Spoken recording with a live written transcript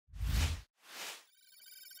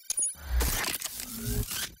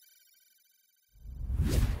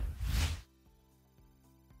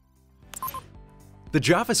The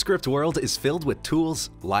JavaScript world is filled with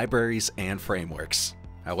tools, libraries, and frameworks.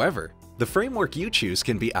 However, the framework you choose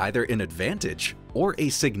can be either an advantage or a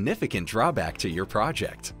significant drawback to your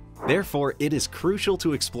project. Therefore, it is crucial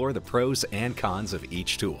to explore the pros and cons of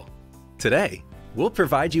each tool. Today, we'll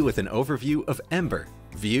provide you with an overview of Ember,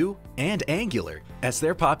 Vue, and Angular, as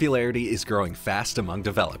their popularity is growing fast among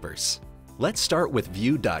developers. Let's start with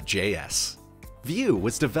vue.js. Vue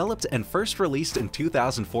was developed and first released in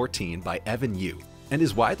 2014 by Evan You, and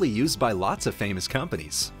is widely used by lots of famous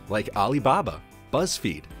companies like Alibaba,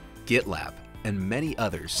 BuzzFeed, GitLab, and many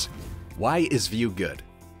others. Why is Vue good?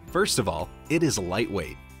 First of all, it is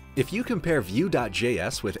lightweight. If you compare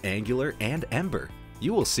vue.js with Angular and Ember,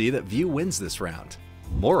 you will see that Vue wins this round.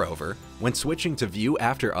 Moreover, when switching to Vue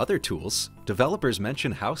after other tools, developers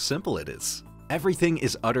mention how simple it is. Everything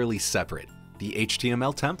is utterly separate: the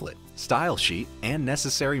HTML template, style sheet, and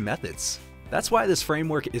necessary methods. That's why this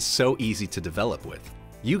framework is so easy to develop with.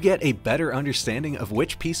 You get a better understanding of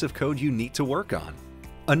which piece of code you need to work on.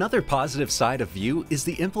 Another positive side of Vue is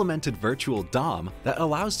the implemented virtual DOM that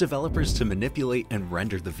allows developers to manipulate and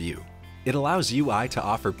render the view. It allows UI to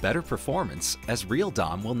offer better performance, as real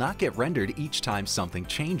DOM will not get rendered each time something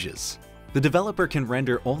changes. The developer can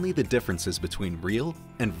render only the differences between real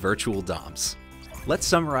and virtual DOMs. Let's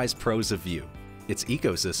summarize pros of Vue. Its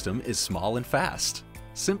ecosystem is small and fast.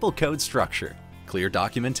 Simple code structure, clear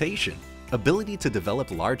documentation, ability to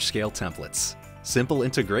develop large-scale templates, simple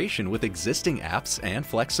integration with existing apps, and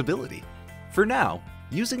flexibility. For now,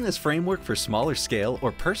 using this framework for smaller scale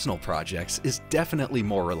or personal projects is definitely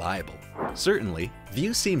more reliable. Certainly,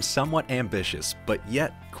 Vue seems somewhat ambitious, but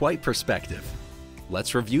yet quite prospective.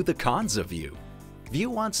 Let's review the cons of Vue. Vue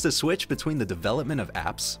wants to switch between the development of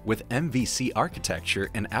apps with MVC architecture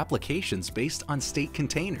and applications based on state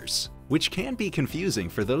containers, which can be confusing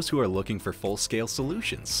for those who are looking for full-scale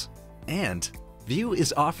solutions. And Vue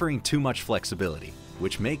is offering too much flexibility,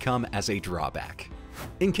 which may come as a drawback.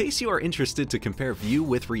 In case you are interested to compare Vue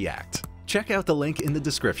with React, check out the link in the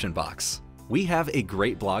description box. We have a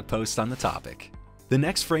great blog post on the topic. The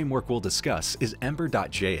next framework we'll discuss is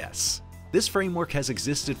EMBER.JS. This framework has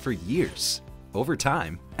existed for years. Over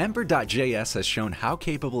time, EMBER.JS has shown how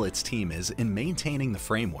capable its team is in maintaining the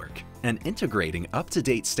framework and integrating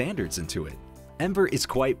up-to-date standards into it. Ember is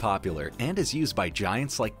quite popular and is used by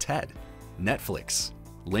giants like TED, Netflix,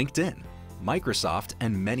 LinkedIn, Microsoft,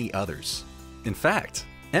 and many others. In fact,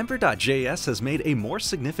 EMBER.JS has made a more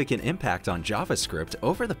significant impact on JavaScript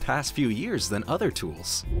over the past few years than other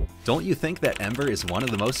tools. Don't you think that Ember is one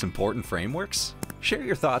of the most important frameworks? Share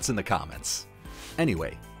your thoughts in the comments.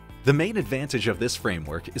 Anyway, the main advantage of this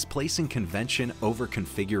framework is placing convention over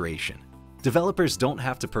configuration. Developers don't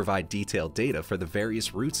have to provide detailed data for the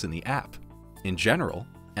various routes in the app. In general,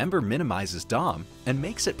 Ember minimizes DOM and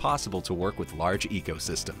makes it possible to work with large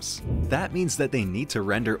ecosystems. That means that they need to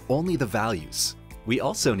render only the values. We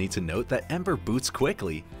also need to note that Ember boots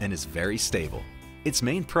quickly and is very stable. Its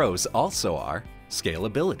main pros also are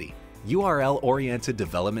scalability, URL-oriented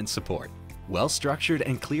development support, well-structured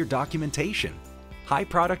and clear documentation, high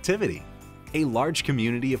productivity, a large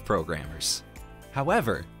community of programmers.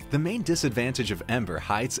 However, the main disadvantage of Ember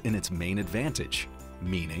hides in its main advantage,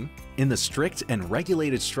 meaning in the strict and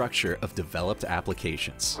regulated structure of developed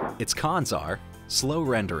applications. Its cons are slow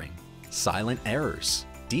rendering, silent errors,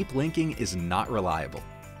 deep linking is not reliable.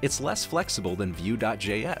 It's less flexible than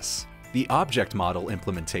vue.js. The object model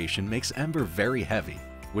implementation makes Ember very heavy,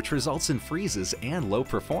 which results in freezes and low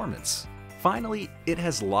performance. Finally, it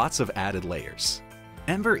has lots of added layers.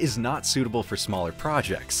 Ember is not suitable for smaller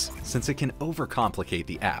projects, since it can overcomplicate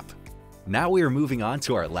the app. Now we are moving on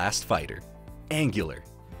to our last fighter, Angular.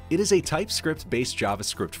 It is a TypeScript-based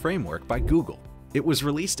JavaScript framework by Google. It was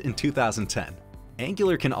released in 2010.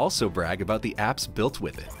 Angular can also brag about the apps built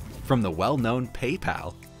with it, from the well-known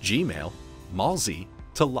PayPal, Gmail, Malzy,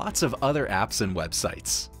 to lots of other apps and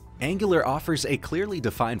websites. Angular offers a clearly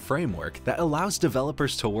defined framework that allows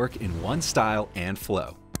developers to work in one style and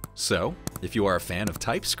flow. So, if you are a fan of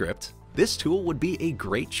TypeScript, this tool would be a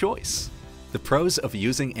great choice. The pros of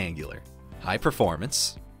using Angular: high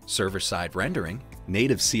performance, server-side rendering,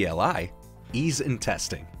 native CLI, ease in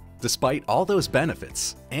testing. Despite all those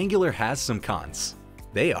benefits, Angular has some cons.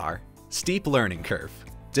 They are steep learning curve,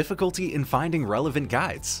 difficulty in finding relevant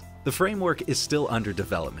guides. The framework is still under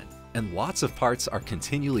development, and lots of parts are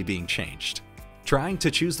continually being changed. Trying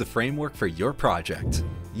to choose the framework for your project,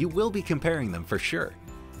 you will be comparing them for sure.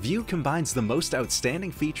 Vue combines the most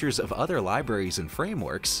outstanding features of other libraries and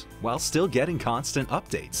frameworks while still getting constant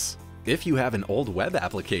updates. If you have an old web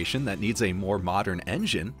application that needs a more modern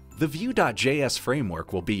engine, the vue.js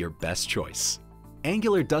framework will be your best choice.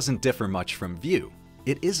 Angular doesn't differ much from Vue,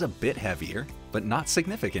 It is a bit heavier, but not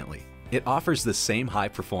significantly. It offers the same high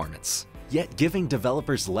performance, yet giving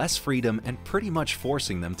developers less freedom and pretty much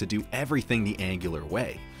forcing them to do everything the Angular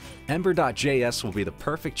way. Ember.js will be the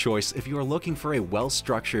perfect choice if you are looking for a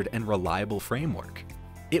well-structured and reliable framework.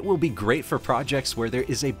 It will be great for projects where there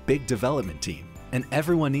is a big development team, and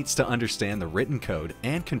everyone needs to understand the written code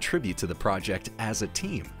and contribute to the project as a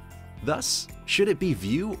team. Thus, should it be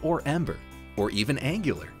Vue or Ember, or even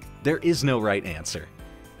Angular? There is no right answer.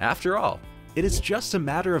 After all, it is just a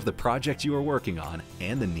matter of the project you are working on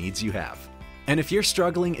and the needs you have. And if you're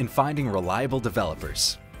struggling in finding reliable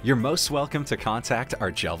developers, you're most welcome to contact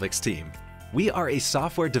our Jelvix team. We are a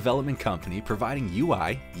software development company providing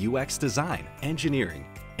UI, UX design, engineering,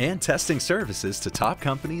 and testing services to top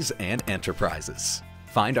companies and enterprises.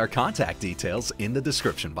 Find our contact details in the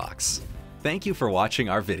description box. Thank you for watching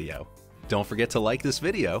our video. Don't forget to like this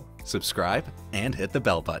video, subscribe, and hit the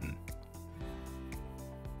bell button.